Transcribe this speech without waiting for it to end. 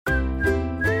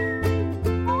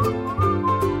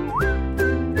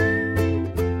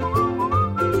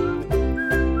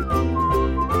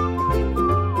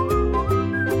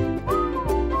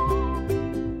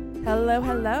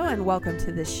and welcome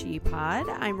to the She Pod.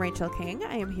 I'm Rachel King.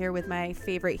 I am here with my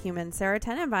favorite human, Sarah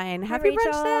Tenenbein. Happy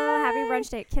Rachel. brunch day! Happy brunch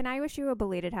day. Can I wish you a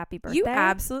belated happy birthday? You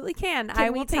absolutely can.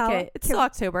 I will take it. It's still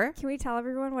October. Can we tell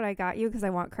everyone what I got you because I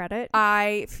want credit?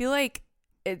 I feel like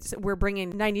we're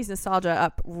bringing 90s nostalgia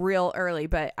up real early,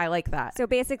 but I like that. So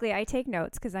basically, I take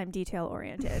notes because I'm detail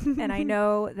oriented, and I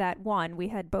know that we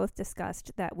had both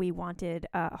discussed that we wanted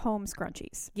home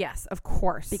scrunchies. Yes, of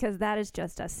course, because that is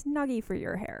just a Snuggie for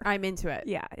your hair. I'm into it.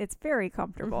 Yeah, it's very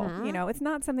comfortable. Mm-hmm. You know, it's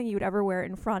not something you would ever wear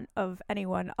in front of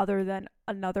anyone other than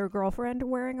another girlfriend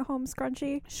wearing a home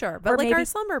scrunchie. Sure, but like our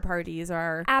slumber parties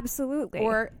are absolutely.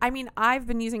 Or I mean, I've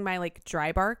been using my like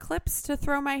dry bar clips to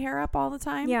throw my hair up all the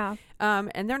time. Yeah.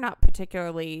 And they're not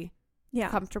particularly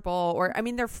comfortable, or I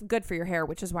mean, they're good for your hair,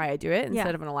 which is why I do it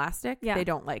instead of an elastic. Yeah. They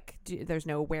don't there's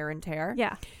no wear and tear.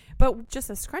 Yeah. But just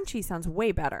a scrunchie sounds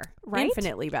way better. Right?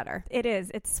 Infinitely better. It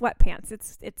is. It's sweatpants.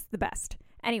 It's the best.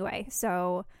 Anyway,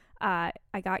 so I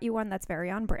got you one that's very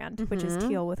on brand, which is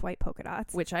teal with white polka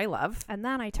dots. Which I love. And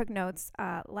then I took notes.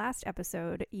 Last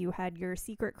episode, you had your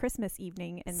secret Christmas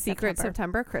evening in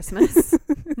September Christmas.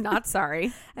 Not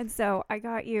sorry. And so I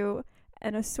got you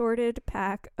an assorted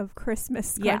pack of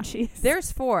Christmas scrunchies. Yeah,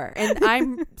 there's 4. And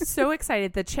I'm so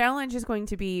excited. The challenge is going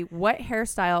to be, what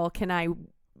hairstyle can I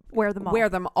wear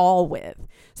them all with?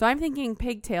 So I'm thinking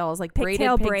pigtails, like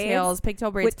braided pigtails, pigtail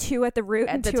braids with 2 at the root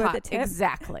and 2 at the tip.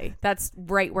 Exactly. That's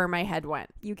right where my head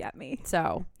went. You get me.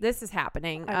 So this is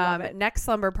happening. I love it. Next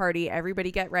slumber party,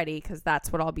 everybody get ready because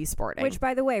that's what I'll be sporting. Which,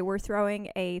 by the way, we're throwing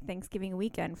a Thanksgiving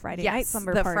weekend Friday night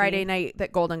slumber party. The Friday night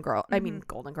that Golden Girls.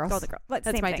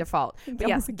 That's my default. But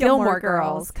yes, Gilmore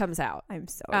Girls comes out. I'm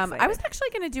so excited. I was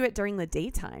actually going to do it during the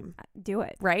daytime. Do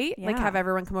it. Right? Yeah. Like have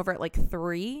everyone come over at like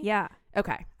 3. Yeah.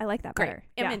 Okay. I like that Great. better.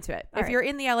 I'm into it. If you're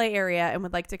in the LA area and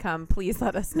would like to come, please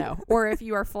let us know. Or if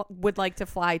you would like to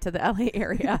fly to the LA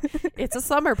area, it's a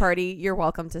slumber party. You're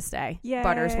welcome to stay. Yay.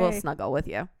 Butters will snuggle with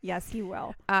you. Yes, he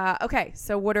will. Okay.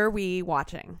 So what are we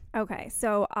watching? Okay.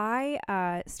 So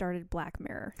I started Black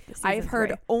Mirror. I've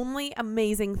heard only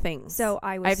amazing things. So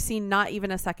I've seen not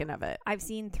even a second of it. I've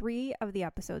seen 3 of the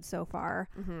episodes so far.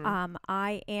 Mm-hmm.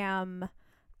 I am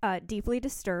deeply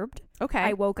disturbed. Okay.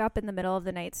 I woke up in the middle of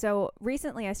the night. So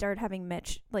recently I started having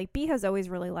Mitch, like B has always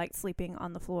really liked sleeping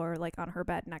on the floor, like on her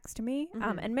bed next to me.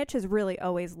 Mm-hmm. And Mitch has really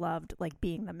always loved like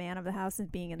being the man of the house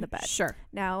and being in the bed. Sure.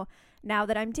 Now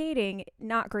that I'm dating,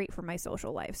 not great for my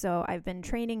social life. So I've been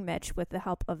training Mitch with the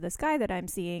help of this guy that I'm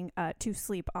seeing to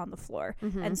sleep on the floor.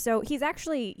 Mm-hmm. And so he's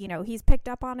actually, he's picked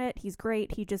up on it. He's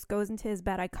great. He just goes into his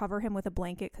bed. I cover him with a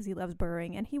blanket because he loves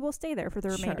burrowing, and he will stay there for the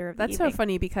remainder of the evening. That's so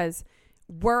funny because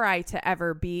were I to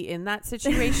ever be in that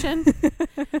situation,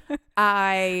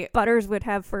 Butters would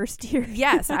have first year.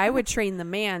 Yes, I would train the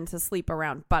man to sleep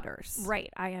around Butters. Right,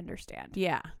 I understand.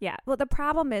 Yeah. Well, the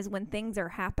problem is when things are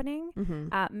happening,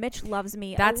 Mitch loves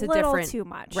me a little too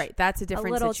much. Right, that's a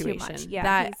different situation. Too much. Yeah,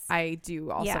 that I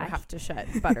do also have to shut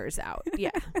Butters out.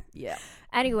 Yeah.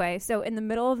 Anyway, so in the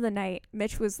middle of the night,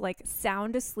 Mitch was like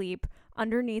sound asleep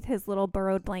underneath his little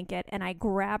burrowed blanket, and I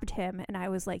grabbed him and I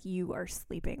was like, you are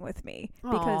sleeping with me.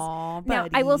 Because now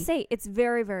I will say it's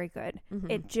very, very good.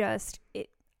 Mm-hmm.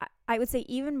 I would say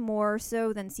even more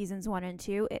so than seasons 1 and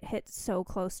 2, it hit so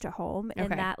close to home in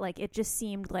that like it just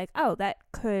seemed like, oh, that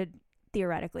could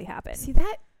theoretically happen. See,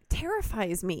 that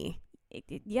terrifies me.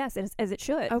 Yes, as it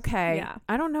should. Okay. Yeah.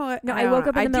 I don't know. I woke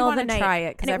up in the middle of the night. Try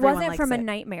it, and it wasn't from a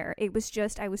nightmare. It was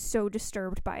just, I was so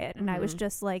disturbed by it. And I was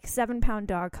just like, 7-pound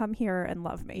dog, come here and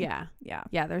love me. Yeah.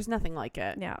 Yeah. There's nothing like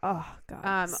it. Yeah. Oh,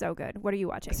 God. So good. What are you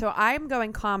watching? So I'm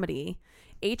going comedy.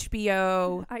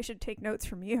 HBO. I should take notes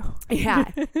from you. Yeah.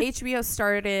 HBO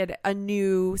started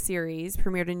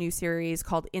premiered a new series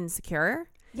called Insecure.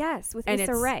 Yes, with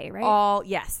Issa Rae, right?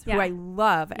 Who I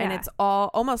love. And it's all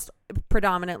almost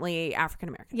predominantly African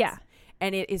Americans. Yeah.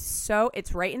 And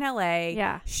it's right in LA.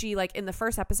 Yeah. She, like, in the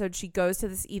first episode, she goes to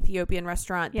this Ethiopian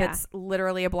restaurant that's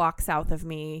literally a block south of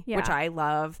me, which I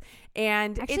love.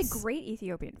 And actually, great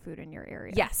Ethiopian food in your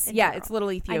area. Yes. Yeah. It's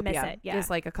Little Ethiopia. I miss it. Yeah.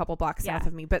 It's like a couple blocks south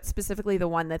of me, but specifically the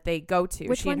one that they go to.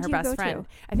 Which she one and her do you best go friend. to?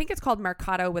 I think it's called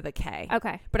Mercado with a K.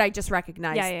 Okay. But I just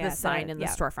recognized the sign in the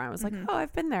storefront. I was like, oh,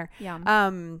 I've been there.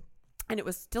 Yum. And it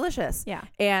was delicious. Yeah.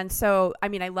 And so, I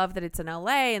mean, I love that it's in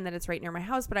LA and that it's right near my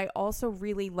house, but I also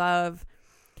really love,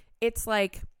 it's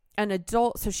like an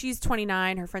adult. So she's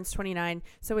 29, her friend's 29.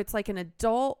 So it's like an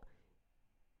adult,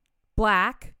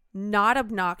 Black, not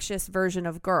obnoxious version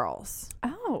of Girls.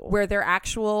 Oh. Where they're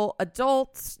actual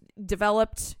adults,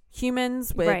 developed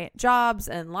humans with jobs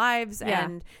and lives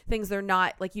and things. They're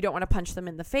not like, you don't want to punch them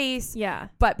in the face. Yeah.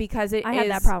 But because I had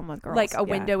that problem with girls. Like a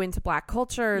window into Black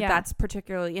culture, that's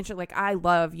particularly interesting. Like I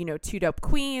love, Two Dope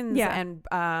Queens and,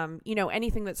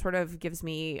 anything that sort of gives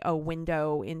me a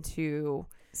window into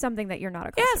something that you're not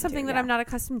accustomed to. Something that I'm not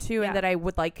accustomed to and that I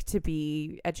would like to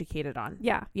be educated on.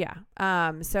 Yeah. Yeah.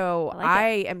 So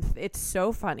it's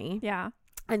so funny. Yeah.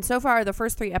 And so far, the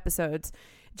first 3 episodes,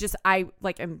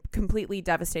 I'm completely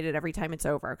devastated every time it's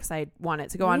over because I want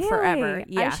it to go on forever.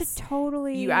 Yes. I should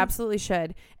totally. You absolutely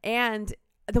should. And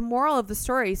the moral of the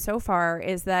story so far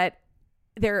is that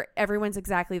everyone's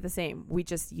exactly the same. We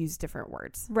just use different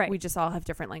words. Right. We just all have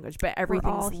different language, but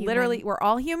everything's we're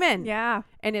all human. Yeah.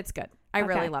 And it's good. I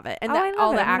really love it. And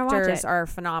all the actors are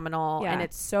phenomenal. Yeah. And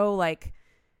it's so like,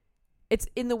 it's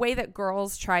in the way that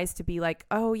Girls tries to be like,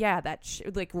 oh yeah, that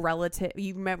like relative.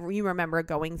 You remember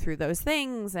going through those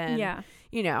things, and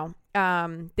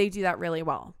they do that really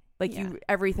well. Like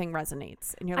everything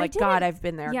resonates, and you're like, God, I've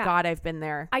been there. God, I've been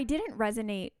there. I didn't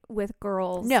resonate with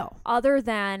Girls. No, other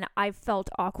than I felt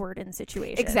awkward in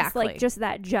situations. Exactly, like just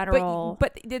that general.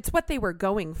 But it's what they were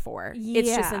going for. Yeah.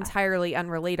 It's just entirely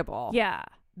unrelatable. Yeah.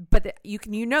 But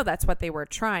that's what they were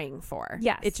trying for.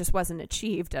 Yes. It just wasn't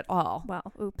achieved at all.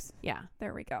 Well, oops. Yeah.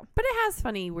 There we go. But it has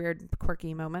funny, weird,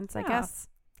 quirky moments, I guess.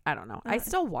 I don't know. I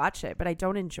still watch it, but I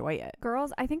don't enjoy it.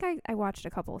 Girls, I think I watched a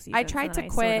couple of seasons. I tried to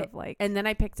quit, and then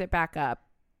I picked it back up.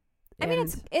 I mean,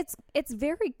 it's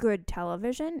very good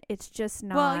television. It's just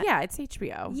not. Well, yeah, it's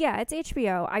HBO. Yeah, it's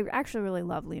HBO. I actually really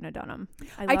love Lena Dunham.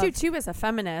 I do too, as a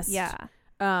feminist. Yeah.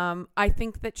 I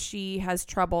think that she has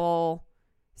trouble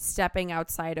stepping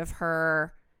outside of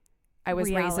her I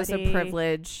was raised as a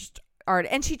privileged art,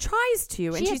 and she tries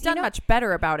to, and she's done much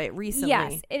better about it recently.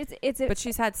 Yes, but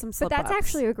she's had some slip-ups. But that's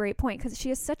actually a great point, because she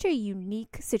has such a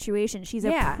unique situation. She's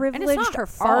a privileged and it's not her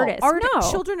fault.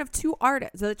 Children of two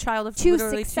artists, the child of two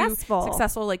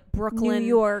successful like Brooklyn, New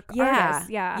York artists.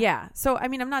 Yeah. So I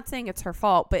mean, I'm not saying it's her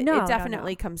fault, but it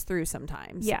definitely comes through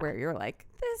sometimes where you're like,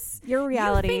 your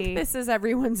reality. You think this is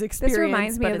everyone's experience. This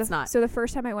reminds me of it's not. So the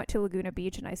first time I went to Laguna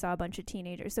Beach and I saw a bunch of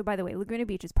teenagers. So by the way, Laguna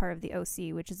Beach is part of the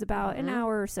OC, which is about an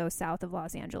hour or so south of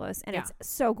Los Angeles, and it's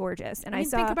so gorgeous. And I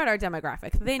saw, think about our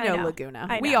demographic. They know Laguna.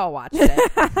 I know. We all watched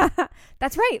it.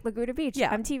 That's right, Laguna Beach.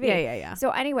 Yeah, MTV. Yeah.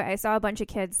 So anyway, I saw a bunch of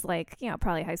kids, like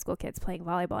probably high school kids playing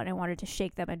volleyball, and I wanted to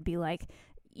shake them and be like,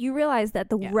 you realize that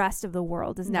the rest of the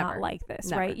world is not like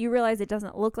this, right? You realize it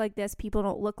doesn't look like this. People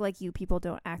don't look like you. People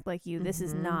don't act like you. This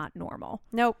is not normal.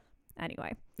 Nope.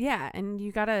 Anyway. Yeah. And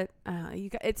you gotta,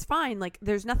 it's fine. Like,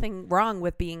 there's nothing wrong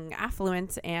with being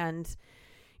affluent and,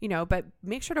 but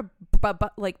make sure to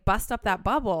bust up that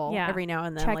bubble every now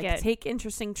and then. Take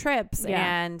interesting trips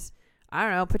and, I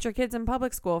don't know, put your kids in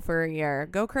public school for a year.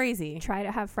 Go crazy. Try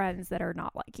to have friends that are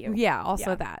not like you. Yeah,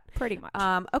 also that. Pretty much.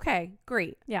 Okay,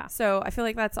 great. Yeah. So I feel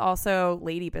like that's also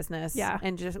lady business. Yeah.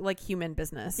 And just like human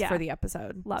business for the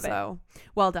episode. Love it. So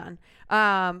well done.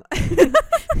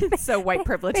 It's so white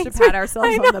privilege to pat ourselves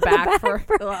on the back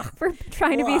for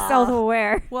trying to be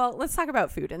self-aware. Well, let's talk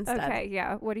about food instead. Okay,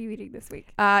 yeah. What are you eating this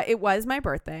week? It was my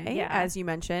birthday, as you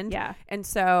mentioned. Yeah. And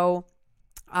so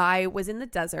I was in the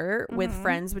desert with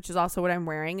friends, which is also what I'm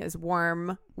wearing, is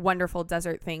warm, wonderful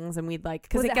desert things. And we'd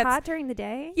was it hot during the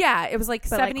day? Yeah, it was like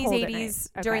 70s, 80s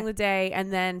during the day, and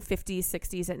then 50s,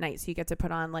 60s at night. So you get to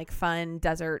put on like fun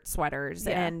desert sweaters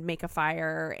and make a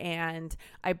fire. And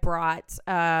I brought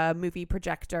a movie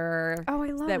projector. Oh, I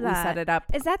love that. We set it up.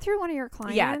 Is that through one of your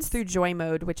clients? Yeah, it's through Joy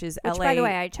Mode, which is LA. By the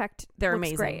way, I checked. They're looks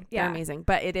amazing. Great. Yeah. They're amazing.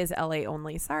 But it is LA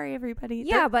only. Sorry, everybody.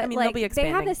 Yeah, but they'll be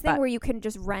expanding, they have this thing where you can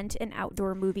just rent an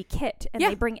outdoor movie kit, and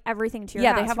they bring everything to your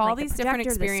house. Yeah, they have all these different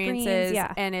experiences,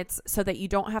 and it's so that you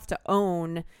don't have to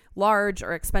own large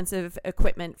or expensive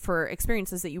equipment for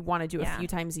experiences that you want to do a few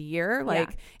times a year.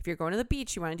 Like if you're going to the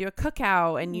beach, you want to do a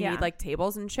cookout, and you need like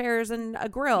tables and chairs and a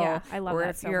grill. Yeah, I love or that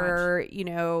if so you're,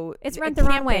 much. It's rent the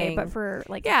wrong way, but for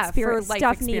like for life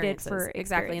stuff needed for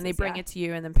exactly, and they bring it to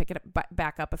you and then pick it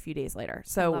back up a few days later.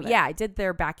 So I did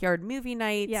their backyard movie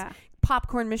nights. Yeah.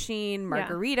 Popcorn machine,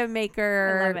 margarita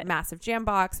maker, massive jam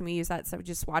box, and we use that. So we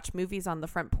just watched movies on the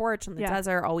front porch in the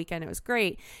desert all weekend. It was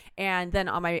great. And then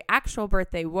on my actual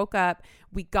birthday, woke up,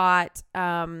 we got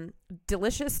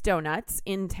delicious donuts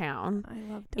in town. I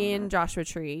love donuts. In Joshua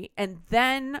Tree, and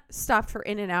then stopped for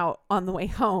In-N-Out on the way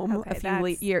home a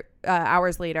few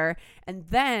hours later. And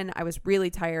then I was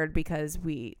really tired because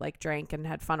we drank and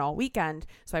had fun all weekend.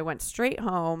 So I went straight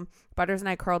home. Butters and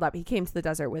I curled up. He came to the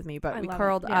desert with me, but we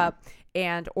curled up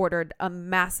and ordered a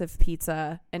massive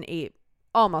pizza and ate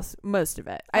almost most of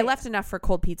it. I left enough for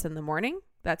cold pizza in the morning.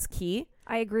 That's key.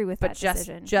 I agree with that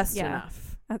decision. Just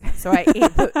enough. Okay. So I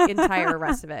ate the entire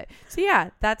rest of it. So yeah,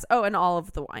 and all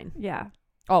of the wine. Yeah.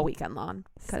 All weekend long.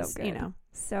 So Because, good.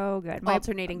 So good.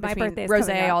 Alternating my between birthday's rosé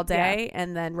coming all up. day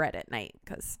and then red at night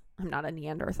because I'm not a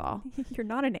Neanderthal. You're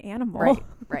not an animal.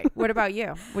 Right. What about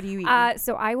you? What do you eat?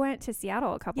 So I went to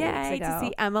Seattle a couple weeks ago. to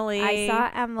see Emily. I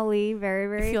saw Emily. Very,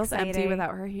 very It feels exciting. empty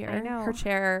without her here. I know. Her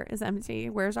chair is empty.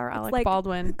 Where's our Alec like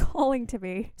Baldwin? calling to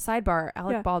me. Sidebar,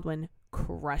 Alec Yeah. Baldwin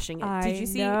crushing it. Did you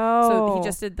see? know. So he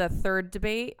just did the third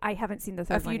debate I haven't seen the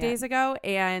third a few one days yet. ago,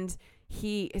 and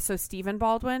Stephen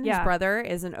Baldwin, his Yeah. brother,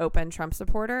 is an open Trump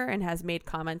supporter and has made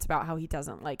comments about how he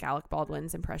doesn't like Alec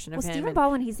Baldwin's impression of him. Stephen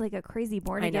Baldwin, he's like a crazy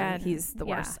born again. I know, he's the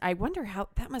worst. I wonder how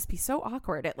that must be so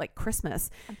awkward at like Christmas.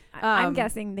 I'm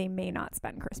guessing they may not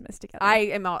spend Christmas together.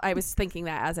 I was thinking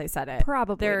that as I said it.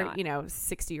 Probably They're not.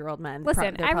 60-year-old men. Listen,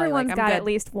 They're probably everyone's like, got I'm good. at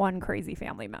least one crazy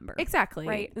family member. Exactly.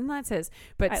 Right. And that's his.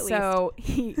 But At so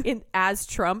as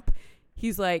Trump,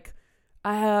 he's like,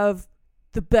 I have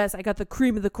the best. I got the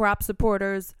cream of the crop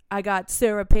supporters. I got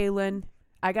Sarah Palin.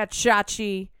 I got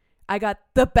Shachi. I got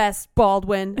the best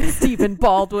Baldwin, Stephen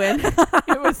Baldwin.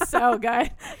 It was so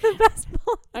good. The best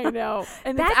Baldwin. I know.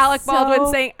 And That's it's Alec Baldwin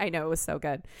so- saying, I know, it was so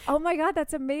good. Oh my God,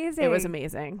 that's amazing. It was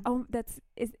amazing. Oh,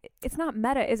 it's not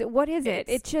meta, is it? What is it?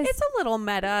 It's a little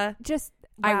meta. just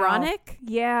wow. Ironic?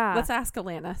 Yeah. Let's ask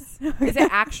Alanis. Is it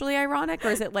actually ironic, or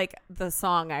is it like the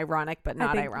song ironic but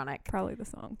not ironic? Probably the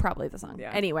song. Probably the song.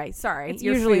 Yeah. Anyway, sorry. It's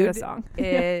Your usually food, the song.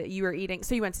 You were eating.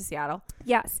 So you went to Seattle.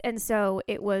 Yes, and so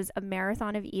it was a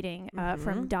marathon of eating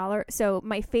from dollar. So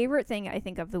my favorite thing I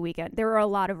think of the weekend, there were a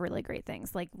lot of really great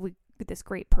things. Like this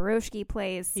great pierogi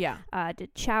place. Yeah.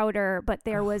 Did chowder, but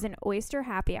there was an oyster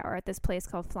happy hour at this place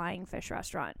called Flying Fish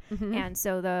Restaurant, and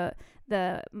so the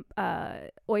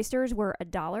oysters were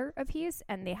 $1 a piece,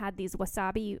 and they had these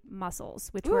wasabi mussels,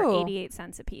 which were 88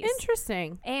 cents a piece.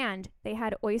 Interesting. And they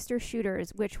had oyster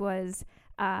shooters, which was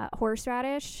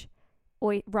horseradish,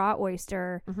 raw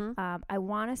oyster. I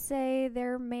want to say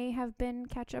there may have been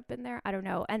ketchup in there. I don't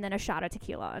know. And then a shot of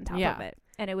tequila on top of it.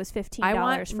 And it was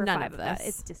 $15 for 5 of that.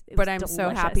 But I'm delicious. so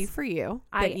happy for you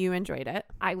that you enjoyed it.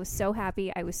 I was so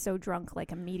happy. I was so drunk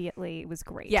like immediately. It was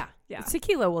great. Yeah. Yeah.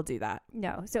 Tequila will do that.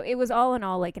 No. So it was all in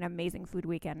all like an amazing food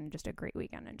weekend and just a great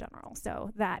weekend in general.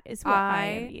 So that is what I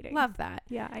am eating. Love that.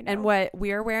 Yeah, I know. And what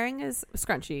we are wearing is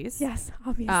scrunchies. Yes,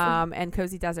 obviously. And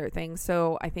cozy desert things.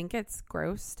 So I think it's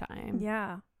gross time.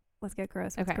 Yeah. Let's get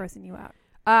gross. What's grossing you out?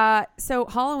 So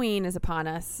Halloween is upon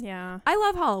us. Yeah. I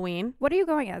love Halloween. What are you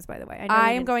going as, by the way?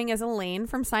 I am going as Elaine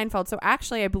from Seinfeld. So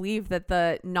actually, I believe that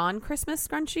the non-Christmas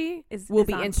scrunchie will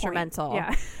be instrumental.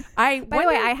 Yeah. By the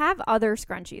way, I have other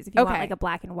scrunchies if you want like a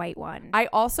black and white one. I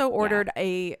also ordered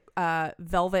a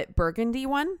velvet burgundy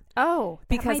one. Oh,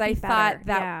 because I thought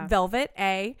that velvet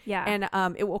and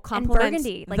it will complement and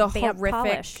burgundy, like the vamp horrific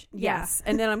polish. yes.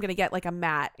 And then I'm gonna get like a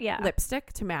matte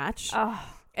lipstick to match. Oh.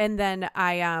 And then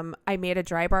I made a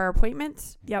dry bar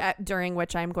appointment during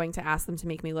which I'm going to ask them to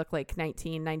make me look like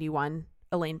 1991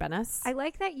 Elaine Bennis. I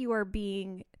like that you are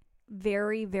being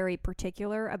very, very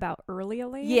particular about early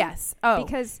Elaine. Yes. Oh,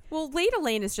 because late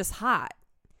Elaine is just hot.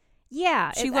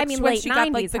 Yeah, she looks when she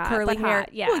got like the curly hair.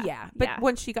 Hot, yeah, well, yeah, but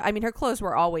when she got, I mean, her clothes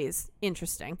were always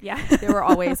interesting. Yeah, they were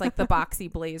always like the boxy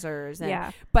blazers.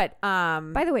 And, but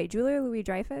by the way, Julia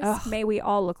Louis-Dreyfus, may we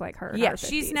all look like her? Yeah,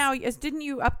 she's now. Didn't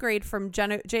you upgrade from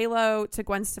J-Lo to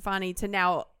Gwen Stefani to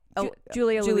now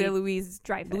Julia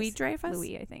Louis-Dreyfus?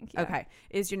 Louis, I think. Yeah. Okay,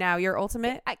 is your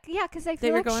ultimate? Yeah, because I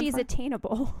feel like she's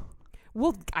attainable.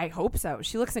 Well, I hope so.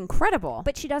 She looks incredible.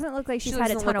 But she doesn't look like she's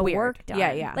had a ton of work done.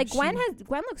 Yeah. Like Gwen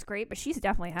looks great, but she's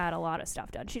definitely had a lot of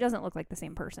stuff done. She doesn't look like the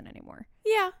same person anymore.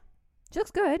 Yeah. She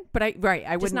looks good. But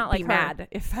I wouldn't be mad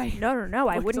if I No,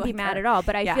 I wouldn't be mad at all.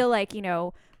 But I feel like,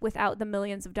 without the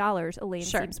millions of dollars, Elaine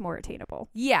seems more attainable.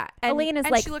 Yeah. Elaine is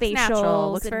like she looks facials.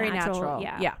 Natural. Looks very natural.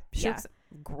 Yeah. She looks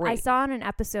great. I saw on an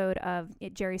episode of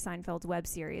Jerry Seinfeld's web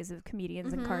series of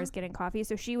comedians in cars getting coffee,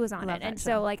 so she was on it, and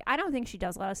so like I don't think she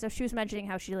does a lot of stuff. She was mentioning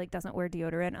how she like doesn't wear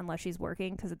deodorant unless she's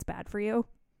working because it's bad for you.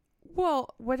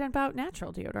 Well, what about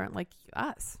natural deodorant like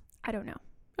us? I don't know.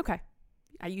 Okay,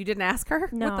 you didn't ask her?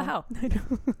 No, what the hell?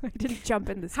 I didn't jump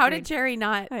in this. How did Jerry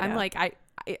not? I'm like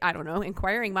I don't know.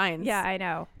 Inquiring minds. Yeah, I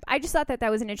know. I just thought that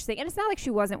was an interesting, and it's not like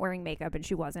she wasn't wearing makeup and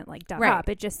she wasn't like done up.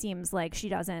 It just seems like she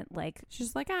doesn't like.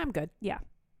 She's like, I'm good. Yeah.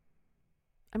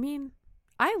 I mean,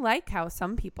 I like how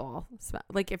some people smell.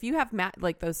 Like if you have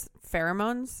like those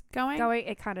pheromones going,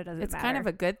 it kind of doesn't. It's matter. kind of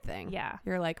a good thing. Yeah.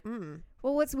 You're like,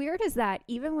 Well, what's weird is that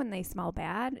even when they smell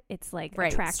bad, it's like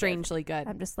attractive. Strangely good.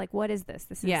 I'm just like, what is this?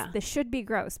 This should be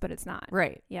gross, but it's not.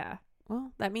 Right. Yeah.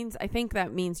 Well, I think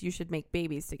that means you should make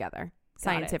babies together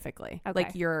scientifically. Okay.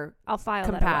 Like I'll file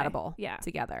compatible that away. Yeah.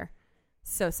 together.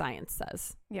 So science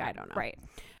says. Yeah, I don't know. Right.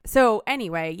 So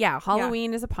anyway,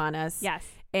 Halloween is upon us. Yes.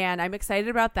 And I'm excited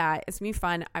about that. It's going to be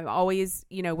fun. I'm always,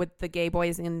 with the gay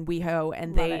boys in WeHo,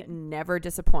 and they never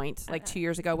disappoint. Like 2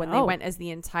 years ago when they went as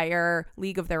the entire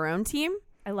League of Their Own team.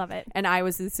 I love it. And I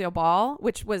was Lucille Ball,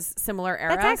 which was similar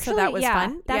era. That's actually, so that was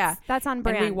fun. That's on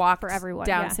brand. And we walked for everyone.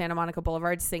 down Santa Monica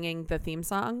Boulevard singing the theme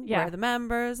song. Yeah. Where the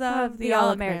members of the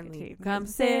All-American team come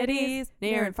cities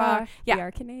near and far. Yeah. We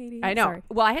are Canadian. I know. Sorry.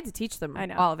 Well, I had to teach them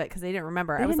all of it because they didn't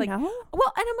remember. They I was didn't like, know?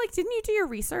 well, and I'm like, didn't you do your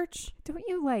research? Don't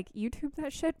you YouTube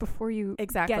that shit before you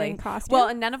get in costume? Well,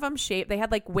 and none of them shaved. They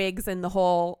had wigs and the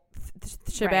whole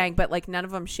shebang, but none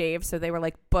of them shaved. So they were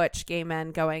butch gay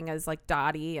men going as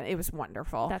Dottie. It was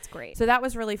wonderful. That's great. So that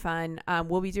was really fun.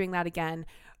 We'll be doing that again.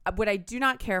 What I do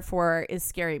not care for is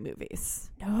scary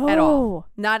movies. No. At all.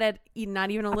 Not even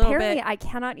a little bit. Apparently, I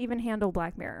cannot even handle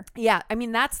Black Mirror. Yeah. I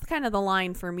mean, that's kind of the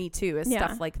line for me, too, is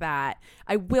stuff like that.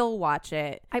 I will watch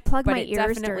it. I plug my ears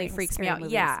definitely during freaks me scary out.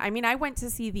 movies. Yeah. I mean, I went to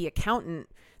see The Accountant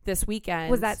this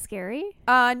weekend. Was that scary?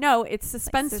 No, it's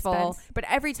suspenseful. Suspense. But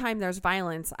every time there's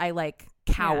violence, I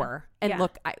cower and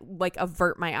look, I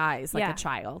avert my eyes like a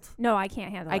child. No, I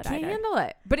can't handle it. I can't handle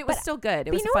it, but it was still good.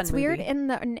 It was a fun what's movie. weird in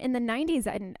the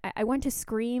 90s? I went to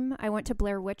Scream. I went to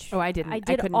Blair Witch. Oh, I didn't. I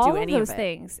did couldn't all do any of those of it.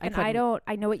 things, and I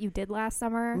know what you did last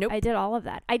summer. Nope. I did all of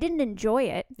that. I didn't enjoy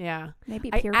it. Yeah,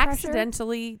 maybe I peer pressure.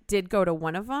 accidentally did go to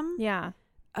one of them. Yeah.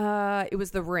 It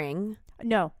was The Ring.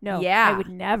 No. Yeah. I would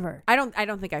never. I don't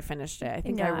think I finished it. I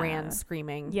think I Nah. ran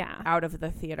screaming Yeah. out of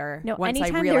the theater No, once I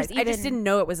anytime realized. there's I just even- didn't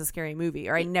know it was a scary movie,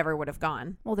 or I never would have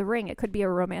gone. Well, The Ring. It could be a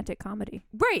romantic comedy.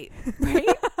 Right.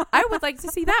 I would like to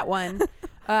see that one.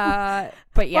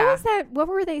 But yeah. What was that? What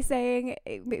were they saying?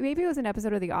 Maybe it was an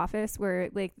episode of The Office where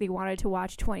they wanted to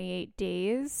watch 28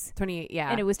 Days. 28, yeah.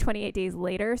 And it was 28 Days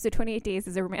Later. So 28 Days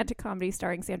is a romantic comedy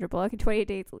starring Sandra Bullock, and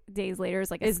 28 Days Later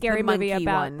is a scary movie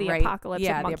about the apocalypse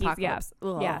of monkeys. The apocalypse.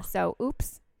 Yeah. So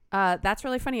oops. That's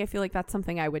really funny. I feel like that's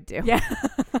something I would do. Yeah.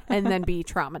 And then be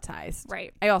traumatized.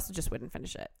 Right. I also just wouldn't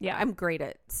finish it. Yeah. I'm great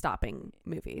at stopping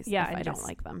movies. Yeah, if and I don't just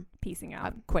like them. Piecing out.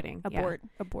 I'm quitting.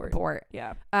 Abort.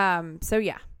 Yeah. So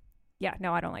yeah. Yeah.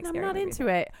 No, I don't like scary I'm not movies.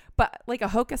 into it. But a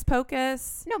Hocus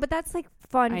Pocus. No, but that's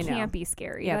fun, I know. campy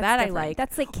scary. Yeah, that's that different. I like.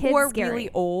 That's kids or scary. really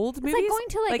old movies. It's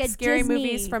going to a scary Disney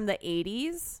movies from the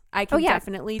 80s. I can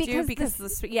definitely do because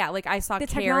I saw the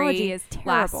Carrie technology is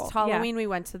terrible. Last Halloween. We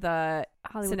went to the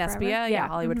Hollywood Cinespia, Forever?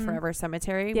 Hollywood Forever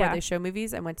Cemetery, where they show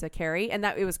movies, and went to Carrie, and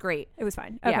it was great. It was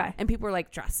fine. Okay. Yeah, and people were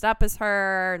dressed up as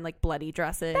her and bloody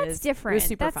dresses. That's different. It was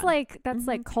super fun. That's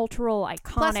cultural iconic.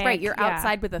 Plus, right, you're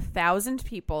outside with 1,000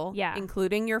 people,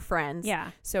 including your friends.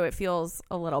 Yeah. So it feels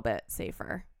a little bit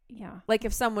safer. Yeah.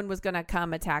 If someone was going to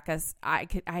come attack us,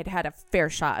 I'd had a fair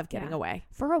shot of getting away.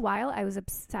 For a while, I was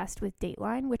obsessed with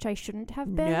Dateline, which I shouldn't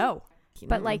have been. No.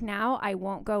 But now I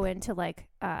won't go into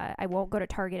I won't go to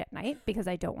Target at night because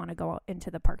I don't want to go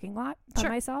into the parking lot by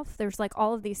myself. There's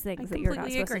all of these things that you're not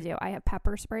supposed to do. I have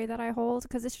pepper spray that I hold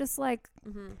because it's just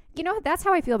that's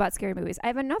how I feel about scary movies. I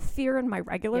have enough fear in my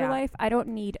regular life. I don't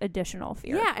need additional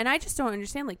fear. Yeah, and I just don't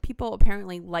understand. People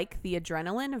apparently like the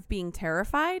adrenaline of being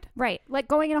terrified. Right. Like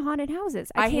going into haunted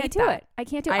houses. I can't do it. I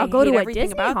can't do it. I'll I'll go to a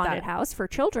Disney haunted house for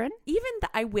children. Even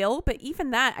I will, but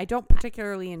even that I don't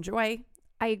particularly enjoy.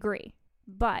 I agree.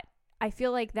 But I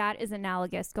feel like that is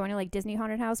analogous going to Disney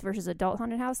haunted house versus adult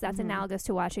haunted house. That's analogous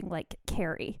to watching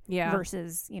Carrie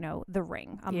versus, The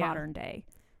Ring, a modern day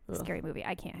scary movie.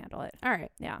 I can't handle it. All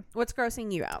right. Yeah. What's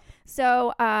grossing you out?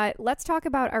 So let's talk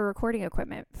about our recording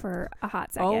equipment for a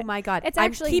hot second. Oh my God. It's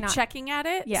actually I keep checking at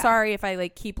it. Yeah. Sorry if I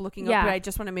keep looking up, but I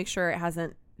just want to make sure it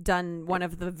hasn't done one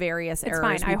of the various errors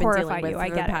fine. we've been dealing with for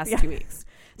the past 2 weeks.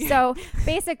 So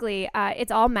basically, it's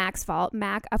all Mac's fault.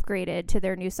 Mac upgraded to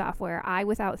their new software. I,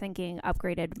 without thinking,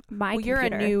 upgraded my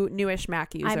computer. You're a newish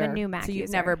Mac user. I'm a new Mac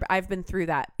user. I've been through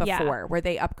that before, where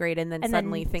they upgrade and then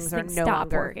suddenly things are no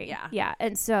longer working. Yeah.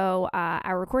 And so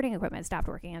our recording equipment stopped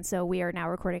working, and so we are now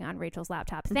recording on Rachel's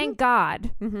laptop. Thank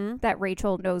God that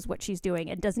Rachel knows what she's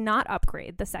doing and does not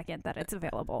upgrade the second that it's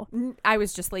available. I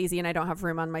was just lazy and I don't have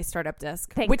room on my startup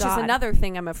disk, Thank which God. is another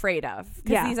thing I'm afraid of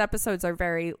because these episodes are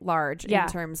very large in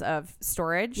terms of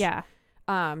storage. Yeah.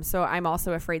 So I'm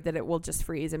also afraid that it will just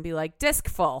freeze and be disk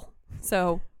full.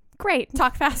 So great.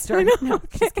 Talk faster. No,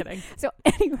 just kidding. So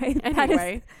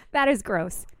anyway. That is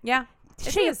gross. Yeah.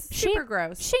 Super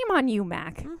gross. Shame on you,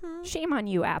 Mac. Shame on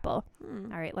you, Apple.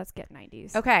 All right, let's get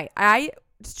 90s. Okay. I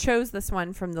chose this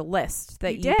one from the list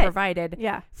that you provided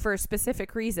for a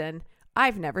specific reason.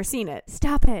 I've never seen it.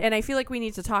 Stop it. And I feel like we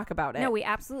need to talk about it. No, we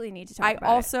absolutely need to talk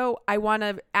about it. I want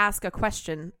to ask a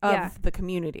question of the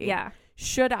community. Yeah.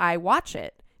 Should I watch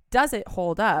it? does it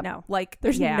hold up? No. Like,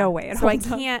 There's no way it so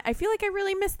holds I can't. I feel like I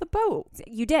really missed the boat.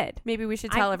 You did. Maybe we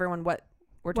should tell everyone what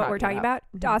we're talking about.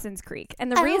 Mm-hmm. Dawson's Creek.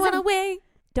 And the I reason went away.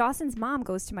 Dawson's mom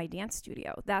goes to my dance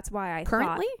studio. That's why I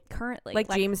currently, like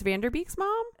James Vanderbeek's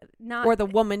mom, not or the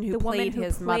woman who played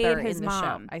his mother in the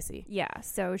mom. show. I see. Yeah,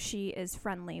 so she is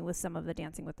friendly with some of the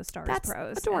Dancing with the Stars That's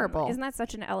pros. adorable. And isn't that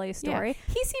such an LA story?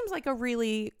 Yeah. He seems like a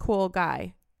really cool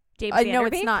guy. James I know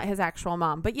Vanderbeek? it's not his actual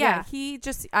mom, but yeah. He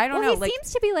just, I don't know. He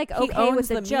seems to be like he okay owns with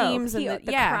the joke. memes and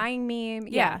the crying meme.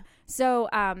 Yeah. So,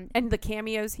 and the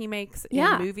cameos he makes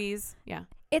in movies. Yeah.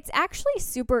 It's actually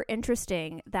super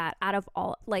interesting that out of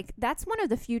all, like, that's one of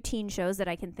the few teen shows that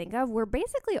I can think of where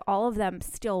basically all of them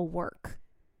still work.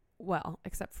 Well,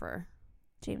 except for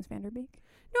James Vanderbeek.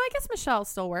 No, I guess Michelle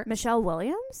still works. Michelle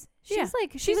Williams? She was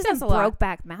in lot.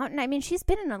 Brokeback Mountain. I mean, she's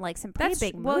been in like some pretty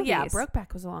big movies. Well, yeah,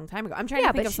 Brokeback was a long time ago. I'm trying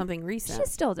to think of something recent.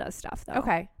 She still does stuff, though.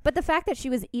 Okay. But the fact that she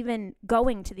was even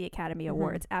going to the Academy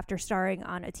Awards after starring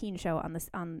on a teen show on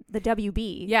the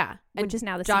WB, which is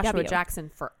now the Joshua CW.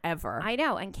 Jackson forever. I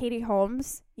know. And Katie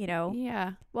Holmes, you know.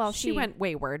 Yeah. Well, she went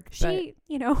wayward. She,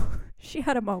 you know, she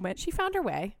had a moment. She found her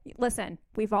way. Listen,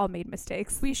 we've all made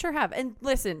mistakes. We sure have. And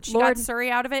listen, she got Surrey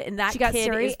out of it, and that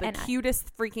kid is the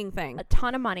cutest freaking thing. A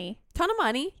ton of money.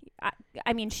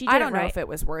 I mean, she did I don't know if it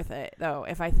was worth it, though,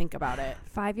 if I think about it.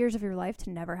 5 years of your life to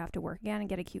never have to work again and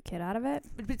get a cute kid out of it.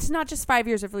 But it's not just 5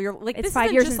 years of your like. It's this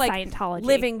 5 years just in like Scientology.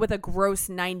 Living with a gross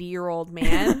 90-year-old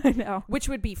man, I know. Which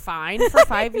would be fine for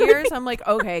 5 years. I'm like,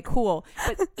 okay, cool.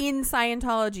 But in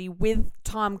Scientology with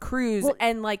Tom Cruise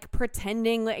and like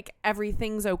pretending like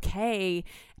everything's okay.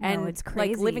 And it's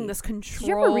crazy. Like living this control. Did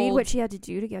you ever read what she had to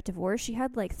do to get divorced? She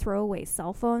had like throwaway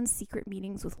cell phones, secret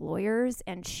meetings with lawyers,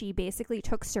 and she basically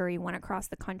took Surrey, went across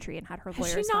the country, and had her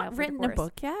lawyers. Has she not written a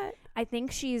book yet? I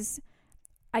think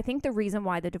the reason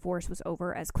why the divorce was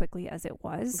over as quickly as it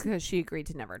was because she agreed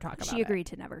to never talk about it. She agreed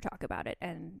to never talk about it,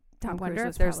 and Tom Cruise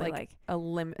was if there's probably like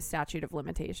a statute of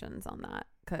limitations on that.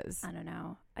 Because I don't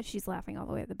know. She's laughing all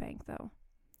the way at the bank, though.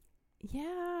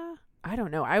 Yeah. I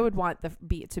don't know. I would want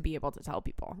to be able to tell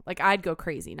people. Like, I'd go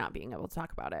crazy not being able to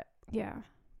talk about it. Yeah.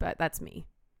 But that's me.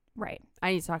 Right.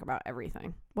 I need to talk about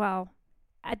everything. Well,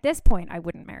 at this point, I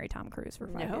wouldn't marry Tom Cruise for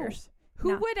 5 years.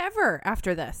 Who would ever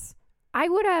after this? I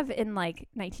would have in like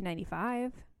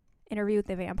 1995, Interview with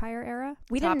the Vampire era.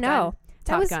 We Top didn't Gun. know.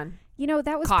 Top Gun. You know,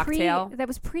 that was Cocktail. That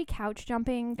was pre couch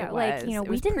jumping. It like, was. you know, It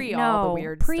we was didn't pre know. all the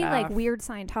weird like stuff. weird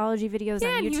Scientology videos on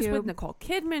YouTube. And he was with Nicole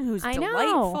Kidman, who's I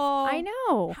delightful. I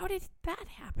know. How did that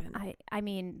happen? I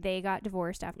mean, they got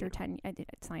divorced after 10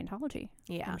 Scientology.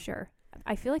 Yeah. I'm sure.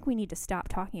 I feel like we need to stop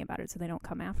talking about it so they don't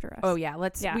come after us. Oh yeah,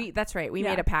 that's right. We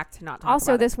made a pact to not talk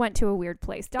also, about this went to a weird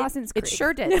place. Dawson's Creek. It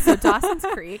sure did. So Dawson's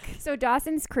Creek. So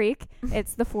Dawson's Creek,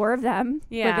 it's the four of them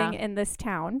living in this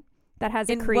town that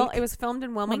has a creek. Well, it was filmed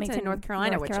in Wilmington, North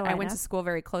Carolina, which I went to school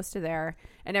very close to there.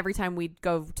 And every time we'd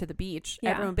go to the beach,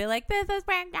 everyone would be like, "This is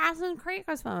where Dawson's Creek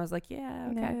was filmed." I was like, "Yeah,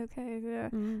 okay, yeah."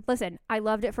 Mm-hmm. Listen, I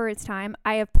loved it for its time.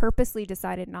 I have purposely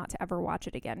decided not to ever watch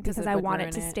it again because I want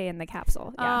it to stay in the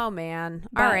capsule. Yeah. Oh man,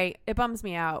 all right, it bums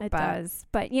me out. It does,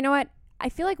 but you know what? I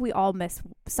feel like we all miss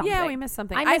something. Yeah, we miss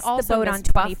something. I missed also the boat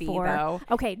missed on 24. Buffy, though.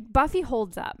 Okay, Buffy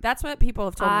holds up. That's what people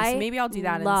have told me. So maybe I'll do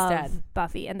that instead.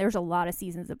 Buffy, and there's a lot of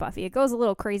seasons of Buffy. It goes a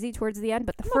little crazy towards the end,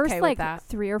 but the first like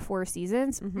 3 or 4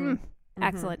 seasons,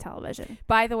 excellent television.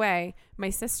 By the way, my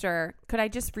sister, could I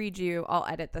just read you? I'll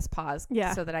edit this pause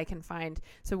so that I can find.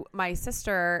 So my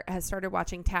sister has started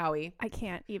watching Towie. I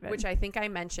can't even. Which I think I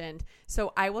mentioned.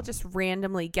 So I will just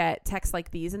randomly get texts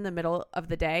like these in the middle of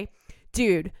the day.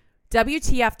 Dude,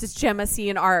 WTF does Gemma see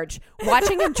in Arj?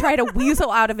 Watching him try to weasel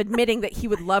out of admitting that he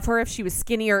would love her if she was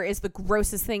skinnier is the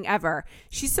grossest thing ever.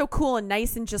 She's so cool and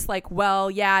nice and just like, well,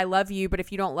 yeah, I love you, but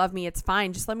if you don't love me, it's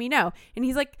fine. Just let me know. And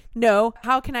he's like, no,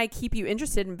 how can I keep you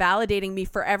interested in validating me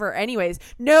forever anyways?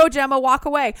 No, Gemma, walk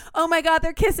away. Oh my God,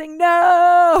 they're kissing. No.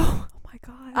 Oh my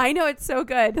God. I know, it's so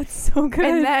good. It's so good.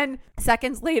 And then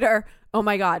seconds later, oh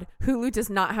my God, Hulu does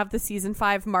not have the season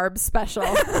 5 Marbs special.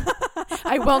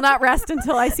 I will not rest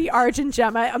until I see Arj and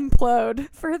Gemma implode.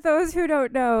 For those who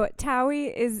don't know,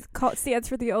 Towie stands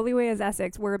for The Only Way is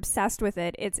Essex. We're obsessed with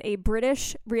it. It's a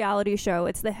British reality show.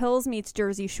 It's The Hills meets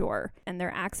Jersey Shore. And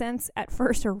their accents at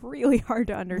first are really hard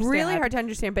to understand. Really hard to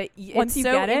understand, but once it's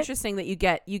so interesting that you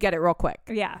get it real quick.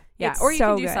 Yeah. Yeah. Or you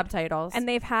can do subtitles. And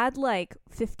they've had like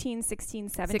 15, 16,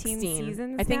 17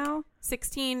 seasons I think now.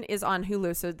 16 is on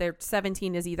Hulu, so their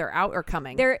 17 is either out or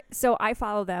coming. So I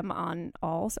follow them on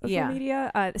all social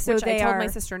media. So which I told my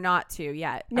sister not to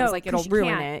yet. No, I was like, it'll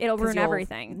ruin it. It'll ruin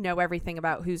everything. Know everything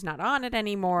about who's not on it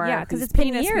anymore. Yeah, because it's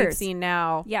been years. We've seen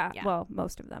now. Yeah, well,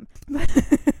 most of them.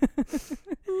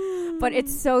 But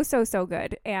it's so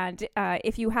good. And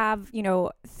if you have,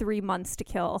 3 months to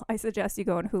kill, I suggest you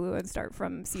go on Hulu and start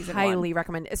from season 1. Highly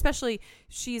recommend. Especially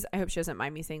I hope she doesn't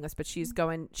mind me saying this, but she's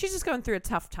just going through a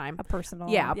tough time.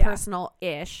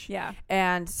 Personal-ish. Yeah.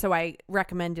 And so I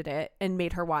recommended it and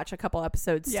made her watch a couple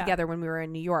episodes together when we were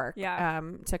in New York. Yeah.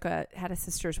 Had a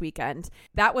sister's weekend.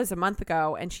 That was a month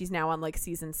ago, and she's now on like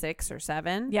season 6 or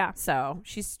 7. Yeah. So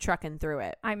she's trucking through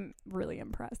it. I'm really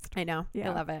impressed. I know.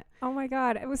 Yeah. I love it. Oh my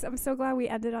God. I'm so glad we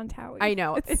ended on Towie. I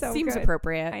know. It so seems good.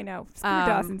 appropriate. I know. Screw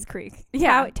Dawson's Creek.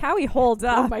 Yeah. Towie holds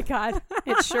up. Oh my God.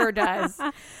 It sure does.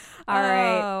 All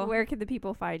right. Where can the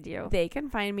people find you? They can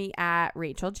find me at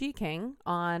Rachel G. King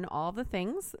on all the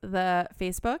things, the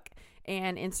Facebook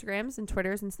and Instagrams and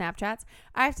Twitters and Snapchats.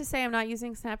 I have to say I'm not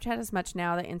using Snapchat as much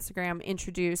now that Instagram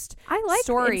introduced I like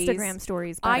stories. Instagram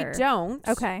stories better. I don't.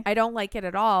 Okay. I don't like it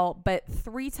at all, but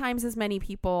 3 times as many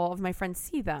people of my friends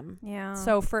see them. Yeah.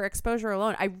 So for exposure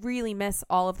alone, I really miss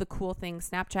all of the cool things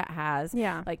Snapchat has.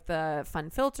 Yeah. Like the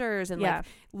fun filters and like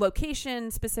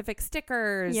location specific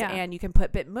stickers, Yeah. and you can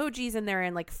put Bitmojis in there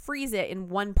and like freeze it in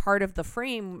one part of the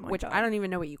frame, which God. I don't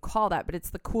even know what you call that, but it's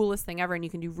the coolest thing ever, and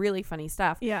you can do really funny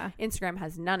stuff. Yeah. Instagram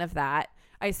has none of that.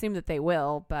 I assume that they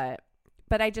will, but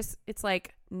it's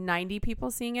like 90 people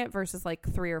seeing it versus like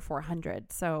 300 or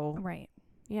 400. So right.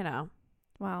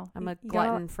 Wow. I'm a you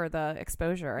glutton for the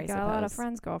exposure, I suppose. Got a lot of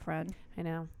friends, girlfriend. I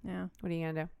know. Yeah. What are you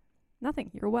gonna do? Nothing.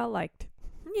 You're well liked.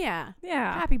 Yeah.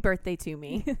 Yeah. Happy birthday to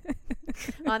me.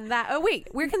 On that. Oh wait,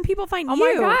 where can people find you? Oh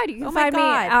my God, you can find me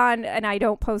on, and I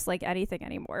don't post like anything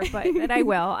anymore, but and I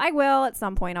will at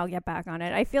some point. I'll get back on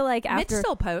it. I feel like after Mitch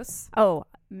still posts. Oh,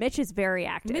 Mitch is very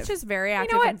active. Mitch is very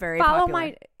active, you know what? And very Follow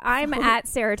popular. I'm at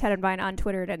Sarah Tenenbein on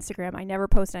Twitter and Instagram. I never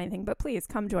post anything, but please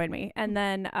come join me. And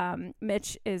then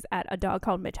Mitch is at A Dog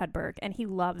Called Mitch Hedberg, and he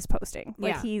loves posting.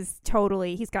 Like he's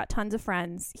got tons of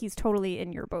friends. He's totally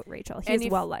in your boat, Rachel. He's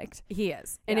well liked. He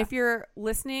is. And if you're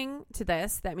listening to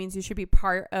this, that means you should be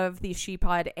part of the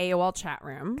ShePod AOL chat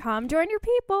room. Come join your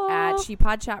people at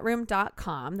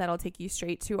shepodchatroom.com. That'll take you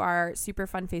straight to our super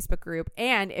fun Facebook group.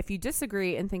 And if you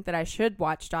disagree and think that I should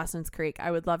watch Dawson's Creek, I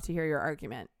would love to hear your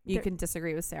argument. You can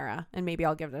disagree with Sarah, and maybe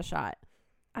I'll give it a shot.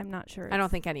 I'm not sure. I don't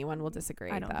think anyone will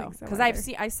disagree. I don't think so.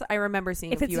 Because I remember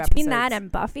seeing a few episodes. If it's between that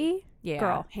and Buffy,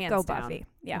 girl, hands go down. Buffy.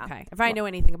 Yeah. Okay. If I know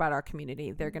anything about our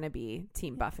community, they're going to be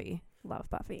Team Buffy. Love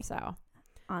Buffy. So,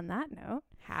 on that note,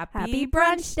 happy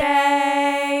brunch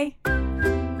day.